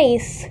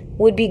advice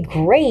would be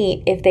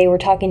great if they were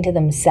talking to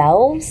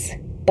themselves,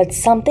 but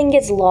something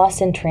gets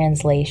lost in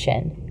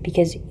translation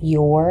because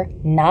you're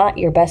not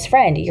your best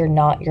friend. You're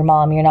not your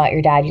mom. You're not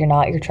your dad. You're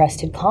not your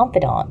trusted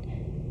confidant.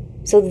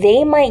 So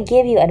they might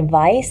give you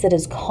advice that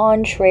is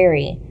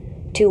contrary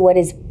to what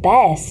is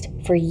best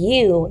for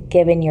you,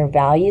 given your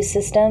value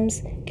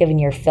systems, given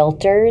your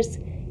filters,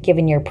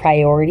 given your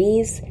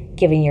priorities,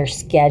 given your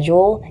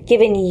schedule,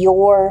 given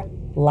your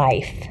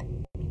life.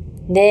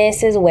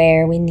 This is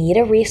where we need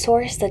a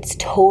resource that's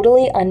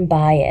totally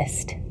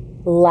unbiased,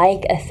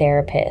 like a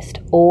therapist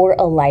or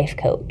a life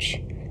coach.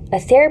 A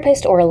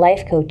therapist or a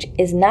life coach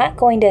is not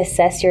going to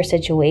assess your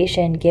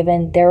situation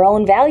given their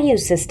own value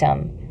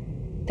system.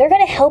 They're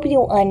going to help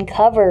you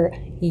uncover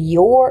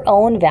your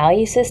own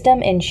value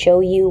system and show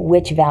you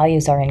which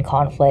values are in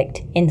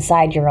conflict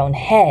inside your own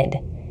head.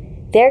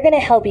 They're going to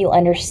help you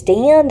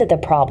understand the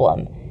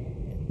problem.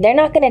 They're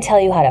not going to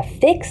tell you how to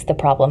fix the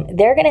problem.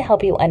 They're going to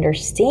help you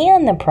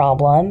understand the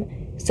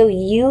problem so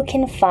you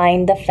can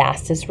find the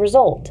fastest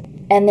result.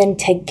 And then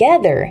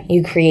together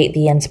you create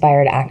the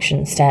inspired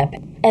action step.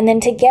 And then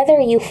together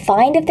you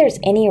find if there's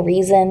any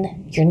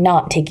reason you're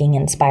not taking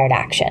inspired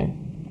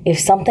action. If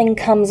something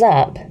comes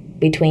up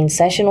between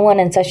session 1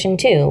 and session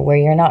 2 where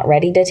you're not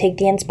ready to take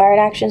the inspired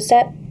action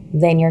step,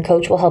 then your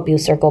coach will help you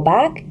circle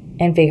back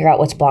and figure out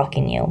what's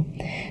blocking you.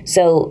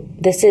 So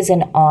this is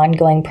an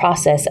ongoing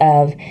process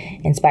of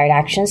inspired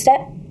action step,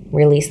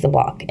 release the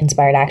block,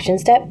 inspired action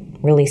step,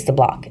 release the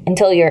block,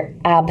 until you're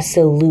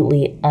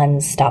absolutely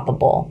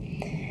unstoppable.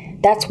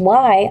 That's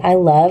why I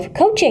love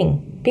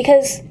coaching,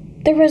 because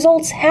the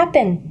results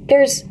happen.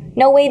 There's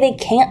no way they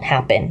can't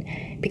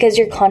happen, because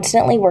you're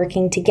constantly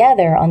working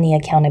together on the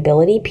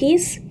accountability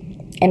piece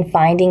and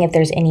finding if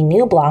there's any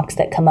new blocks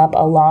that come up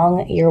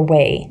along your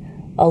way,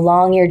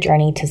 along your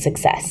journey to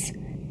success.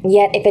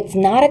 Yet, if it's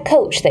not a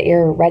coach that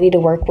you're ready to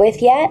work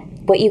with yet,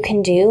 what you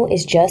can do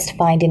is just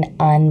find an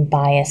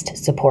unbiased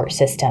support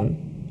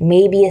system.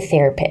 Maybe a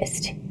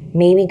therapist.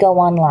 Maybe go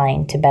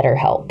online to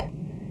BetterHelp.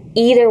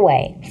 Either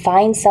way,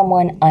 find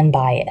someone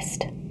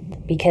unbiased.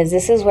 Because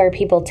this is where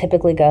people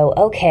typically go,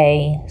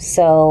 okay,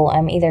 so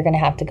I'm either going to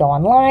have to go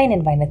online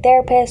and find a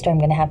therapist, or I'm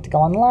going to have to go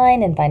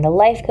online and find a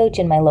life coach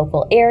in my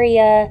local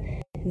area.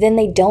 Then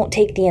they don't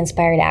take the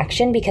inspired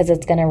action because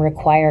it's going to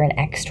require an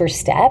extra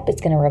step.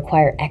 It's going to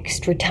require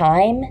extra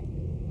time.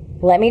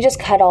 Let me just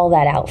cut all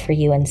that out for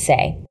you and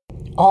say,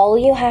 all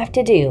you have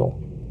to do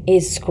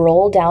is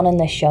scroll down in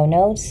the show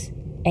notes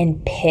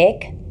and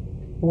pick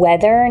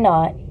whether or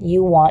not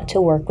you want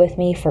to work with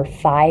me for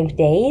 5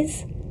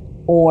 days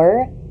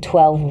or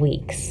 12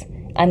 weeks.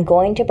 I'm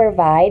going to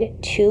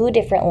provide 2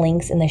 different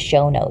links in the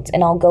show notes,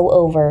 and I'll go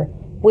over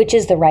which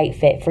is the right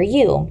fit for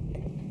you.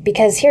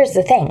 Because here's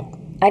the thing.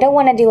 I don't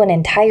want to do an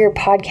entire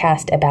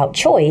podcast about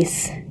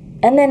choice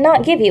and then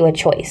not give you a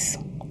choice.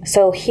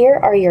 So here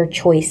are your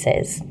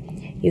choices.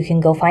 You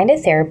can go find a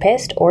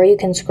therapist, or you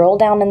can scroll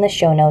down in the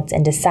show notes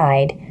and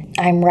decide,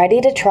 I'm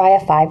ready to try a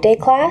 5-day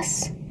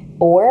class,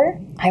 or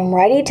I'm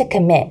ready to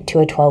commit to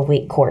a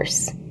 12-week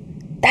course.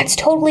 That's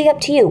totally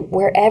up to you,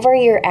 wherever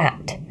you're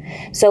at.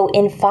 So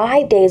in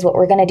 5 days, what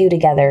we're going to do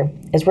together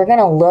is we're going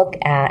to look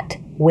at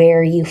where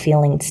are you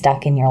feeling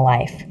stuck in your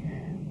life.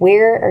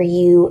 Where are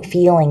you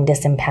feeling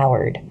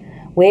disempowered?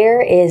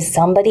 Where is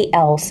somebody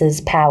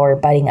else's power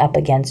butting up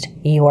against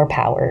your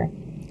power?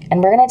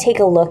 And we're going to take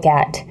a look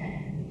at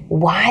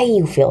why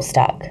you feel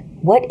stuck.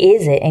 What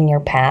is it in your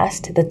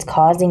past that's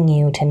causing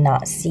you to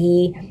not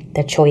see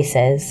the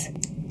choices?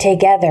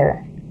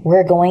 Together,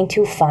 we're going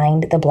to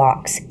find the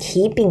blocks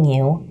keeping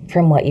you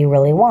from what you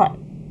really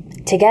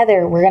want.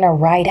 Together, we're going to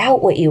write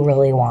out what you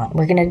really want.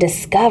 We're going to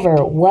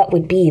discover what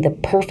would be the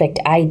perfect,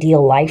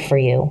 ideal life for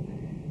you.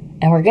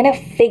 And we're going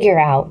to figure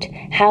out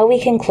how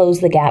we can close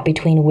the gap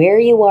between where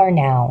you are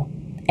now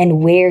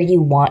and where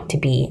you want to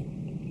be.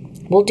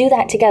 We'll do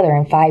that together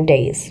in 5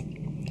 days.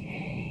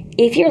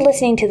 If you're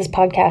listening to this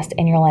podcast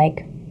and you're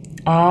like,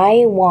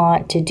 I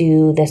want to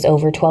do this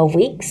over 12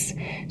 weeks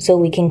so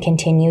we can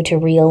continue to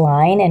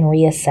realign and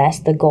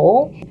reassess the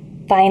goal,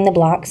 find the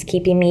blocks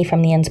keeping me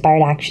from the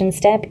inspired action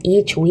step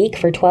each week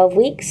for 12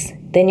 weeks,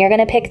 then you're going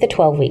to pick the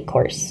 12-week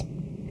course.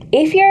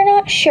 If you're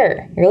not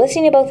sure, you're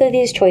listening to both of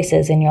these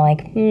choices and you're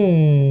like,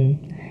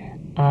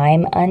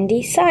 I'm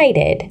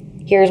undecided.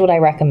 Here's what I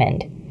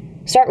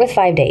recommend. Start with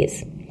 5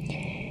 days.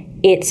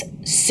 It's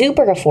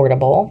super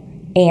affordable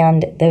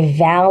and the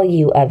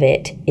value of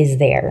it is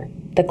there.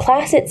 The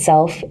class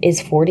itself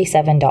is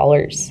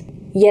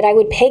 $47. Yet I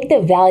would peg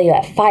the value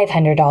at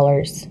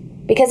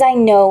 $500 because I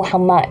know how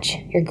much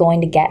you're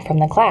going to get from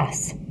the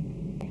class.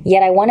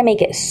 Yet I want to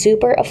make it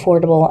super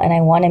affordable and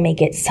I want to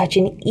make it such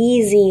an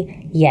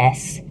easy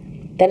yes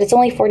that it's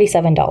only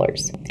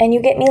 $47. And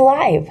you get me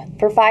live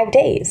for 5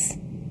 days.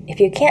 If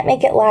you can't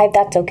make it live,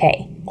 that's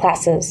okay.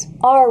 Classes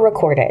are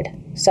recorded.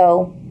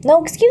 So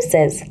no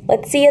excuses.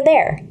 Let's see you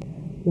there.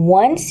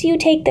 Once you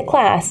take the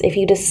class, if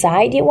you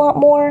decide you want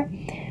more,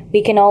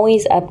 we can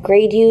always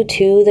upgrade you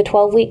to the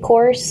 12-week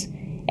course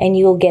and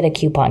you'll get a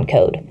coupon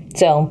code.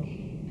 So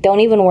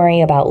don't even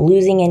worry about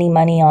losing any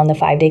money on the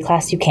 5-day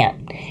class. You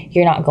can't.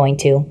 You're not going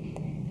to.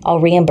 I'll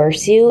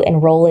reimburse you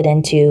and roll it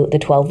into the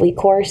 12-week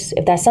course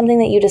if that's something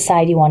that you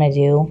decide you want to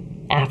do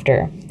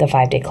after the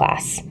 5-day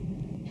class.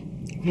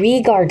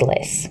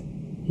 Regardless,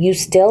 you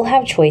still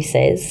have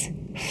choices.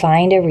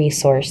 Find a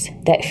resource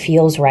that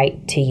feels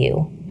right to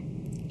you.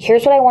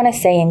 Here's what I want to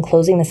say in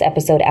closing this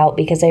episode out,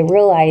 because I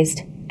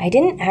realized I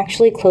didn't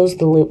actually close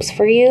the loops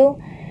for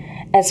you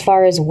as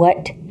far as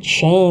what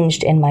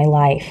changed in my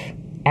life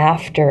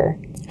after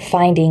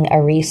finding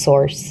a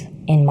resource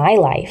in my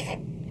life.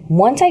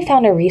 Once I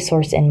found a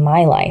resource in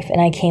my life and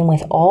I came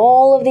with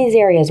all of these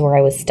areas where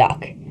I was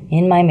stuck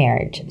in my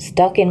marriage,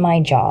 stuck in my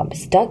job,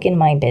 stuck in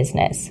my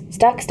business,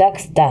 stuck.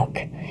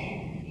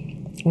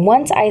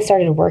 Once I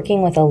started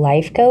working with a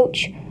life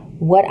coach,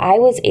 what I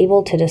was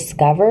able to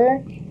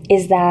discover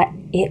is that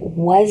it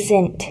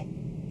wasn't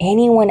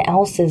anyone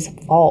else's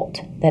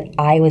fault that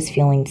I was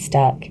feeling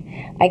stuck.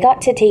 I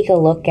got to take a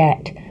look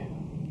at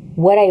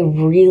what I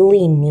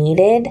really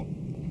needed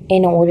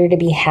in order to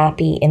be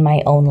happy in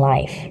my own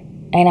life.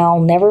 And I'll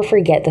never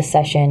forget the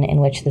session in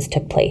which this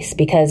took place,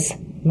 because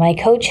my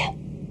coach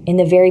in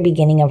the very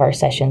beginning of our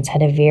sessions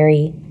had a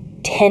very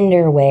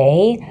tender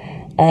way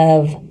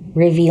of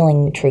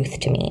revealing truth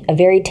to me, a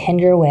very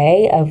tender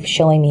way of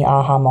showing me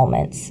aha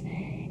moments.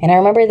 And I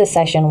remember the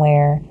session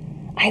where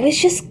I was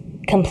just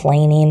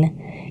complaining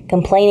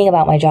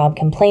about my job,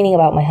 complaining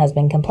about my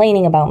husband,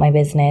 complaining about my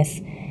business,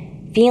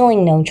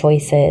 feeling no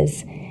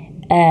choices.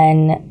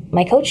 And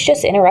my coach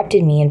just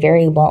interrupted me and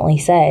very bluntly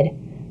said,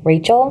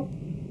 "Rachel,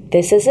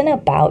 this isn't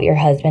about your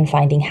husband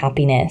finding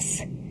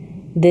happiness.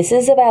 This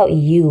is about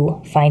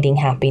you finding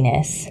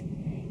happiness.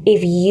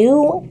 If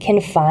you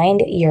can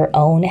find your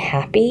own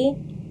happy,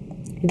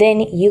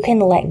 then you can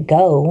let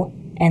go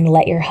and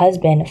let your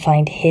husband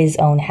find his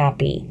own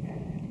happy.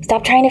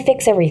 Stop trying to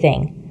fix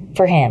everything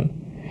for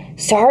him.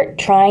 Start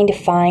trying to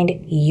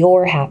find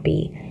your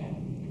happy.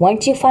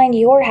 Once you find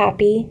your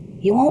happy,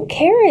 you won't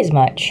care as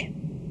much.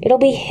 It'll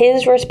be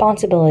his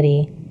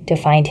responsibility to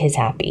find his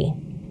happy."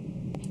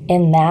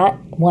 In that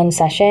one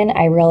session,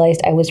 I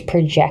realized I was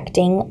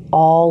projecting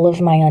all of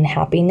my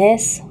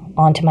unhappiness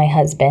onto my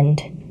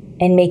husband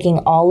and making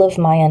all of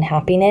my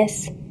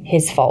unhappiness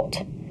his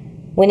fault.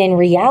 When in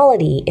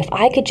reality, if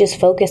I could just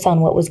focus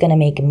on what was going to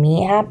make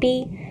me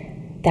happy,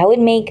 that would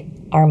make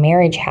our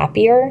marriage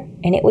happier,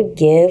 and it would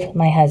give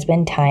my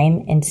husband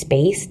time and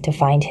space to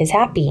find his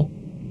happy.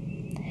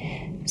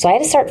 So I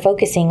had to start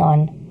focusing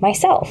on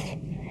myself.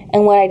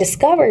 And what I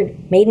discovered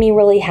made me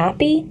really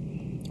happy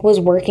was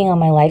working on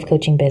my life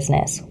coaching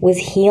business, was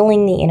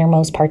healing the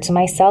innermost parts of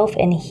myself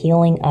and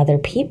healing other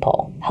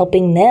people,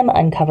 helping them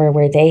uncover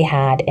where they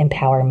had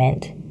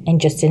empowerment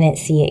and just didn't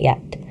see it yet.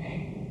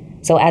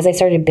 So as I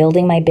started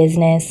building my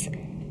business,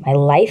 my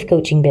life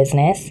coaching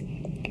business,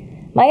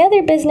 my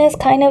other business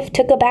kind of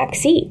took a back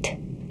seat,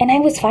 and I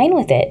was fine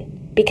with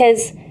it,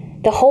 because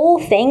the whole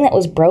thing that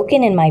was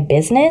broken in my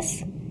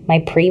business, my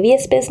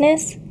previous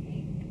business,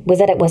 was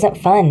that it wasn't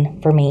fun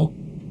for me.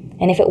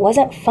 And if it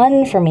wasn't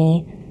fun for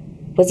me,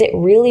 was it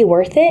really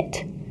worth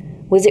it?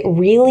 Was it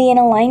really in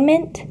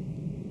alignment?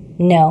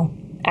 No,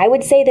 I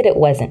would say that it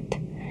wasn't.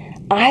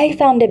 I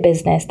found a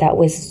business that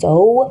was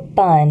so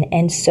fun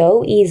and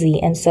so easy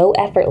and so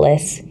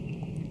effortless.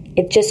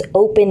 It just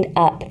opened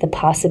up the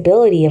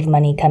possibility of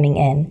money coming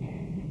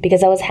in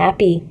because I was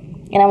happy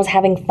and I was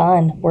having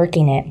fun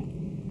working it.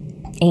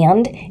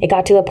 And it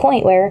got to a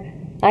point where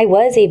I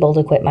was able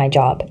to quit my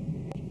job.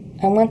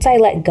 And once I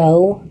let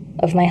go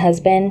of my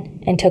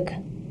husband and took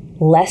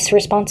less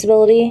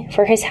responsibility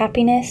for his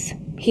happiness,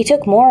 he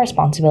took more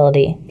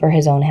responsibility for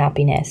his own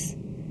happiness.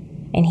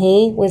 And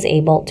he was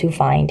able to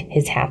find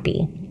his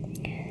happy.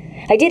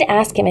 I did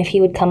ask him if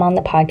he would come on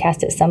the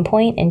podcast at some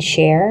point and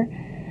share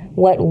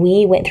what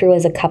we went through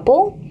as a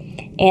couple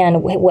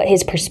and what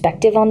his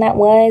perspective on that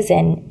was,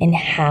 and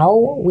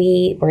how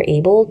we were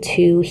able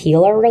to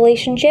heal our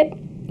relationship,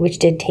 which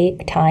did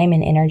take time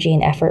and energy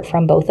and effort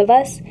from both of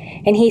us.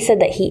 And he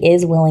said that he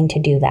is willing to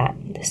do that.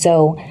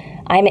 So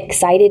I'm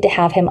excited to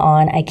have him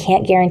on. I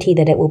can't guarantee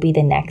that it will be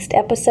the next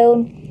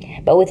episode,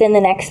 but within the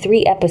next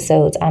 3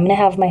 episodes, I'm going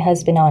to have my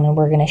husband on and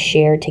we're going to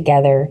share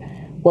together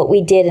what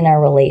we did in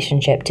our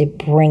relationship to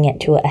bring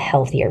it to a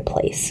healthier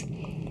place.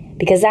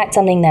 Because that's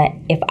something that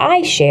if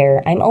I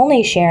share, I'm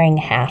only sharing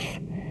half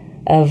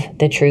of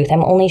the truth.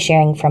 I'm only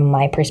sharing from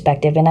my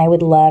perspective, and I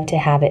would love to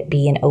have it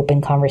be an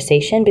open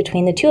conversation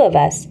between the two of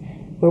us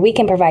where we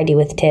can provide you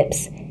with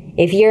tips.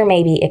 If you're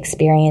maybe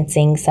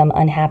experiencing some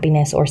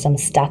unhappiness or some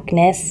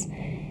stuckness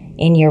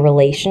in your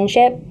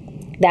relationship,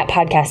 that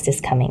podcast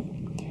is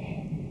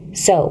coming.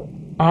 So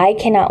I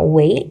cannot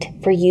wait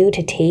for you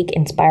to take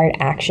inspired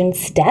action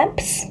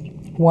steps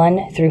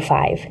 1 through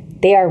 5.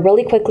 They are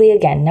really quickly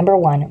again. Number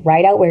 1,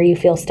 write out where you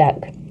feel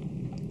stuck.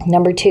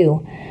 Number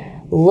 2,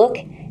 look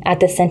at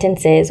the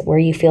sentences where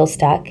you feel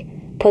stuck.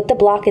 Put the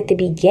block at the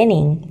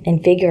beginning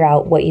and figure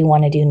out what you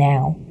want to do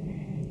now.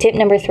 Tip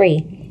number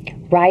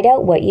 3, Write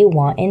out what you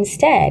want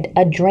instead,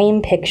 a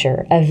dream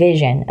picture, a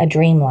vision, a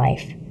dream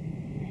life.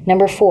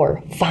 Number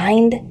 4,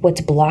 find what's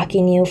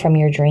blocking you from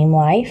your dream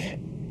life.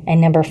 And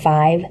number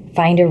 5,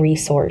 find a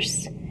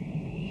resource.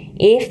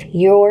 If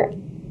you're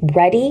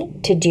ready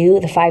to do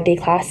the 5-day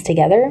class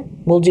together,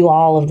 we'll do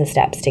all of the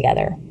steps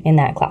together in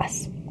that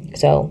class.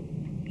 So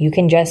you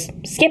can just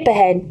skip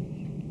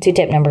ahead to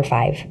tip number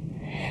 5.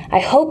 I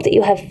hope that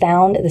you have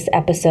found this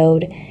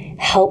episode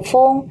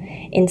helpful,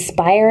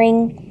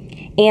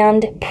 inspiring,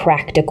 and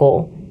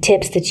practical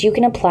tips that you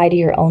can apply to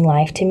your own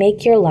life to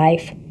make your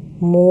life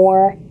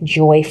more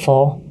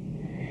joyful.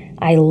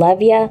 I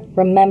love you.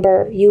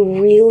 Remember,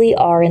 you really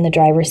are in the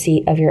driver's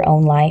seat of your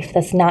own life.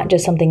 That's not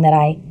just something that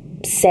I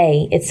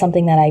say. It's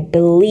something that I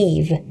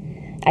believe.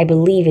 I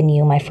believe in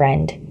you, my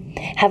friend.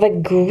 Have a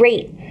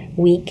great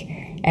week,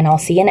 and I'll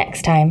see you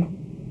next time.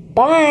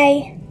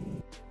 Bye.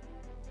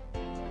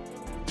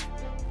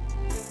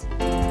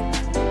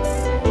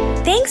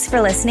 Thanks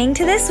for listening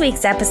to this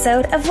week's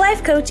episode of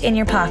Life Coach in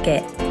Your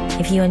Pocket.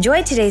 If you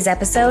enjoyed today's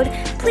episode,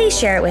 please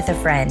share it with a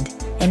friend.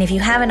 And if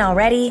you haven't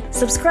already,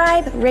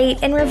 subscribe, rate,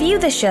 and review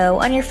the show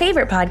on your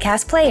favorite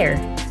podcast player.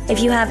 If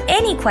you have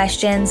any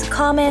questions,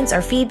 comments,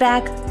 or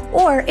feedback,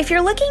 or if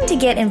you're looking to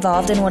get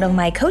involved in one of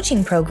my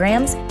coaching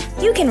programs,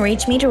 you can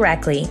reach me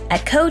directly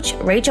at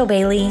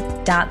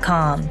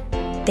CoachRachelBailey.com.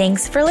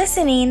 Thanks for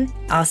listening.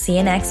 I'll see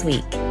you next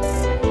week.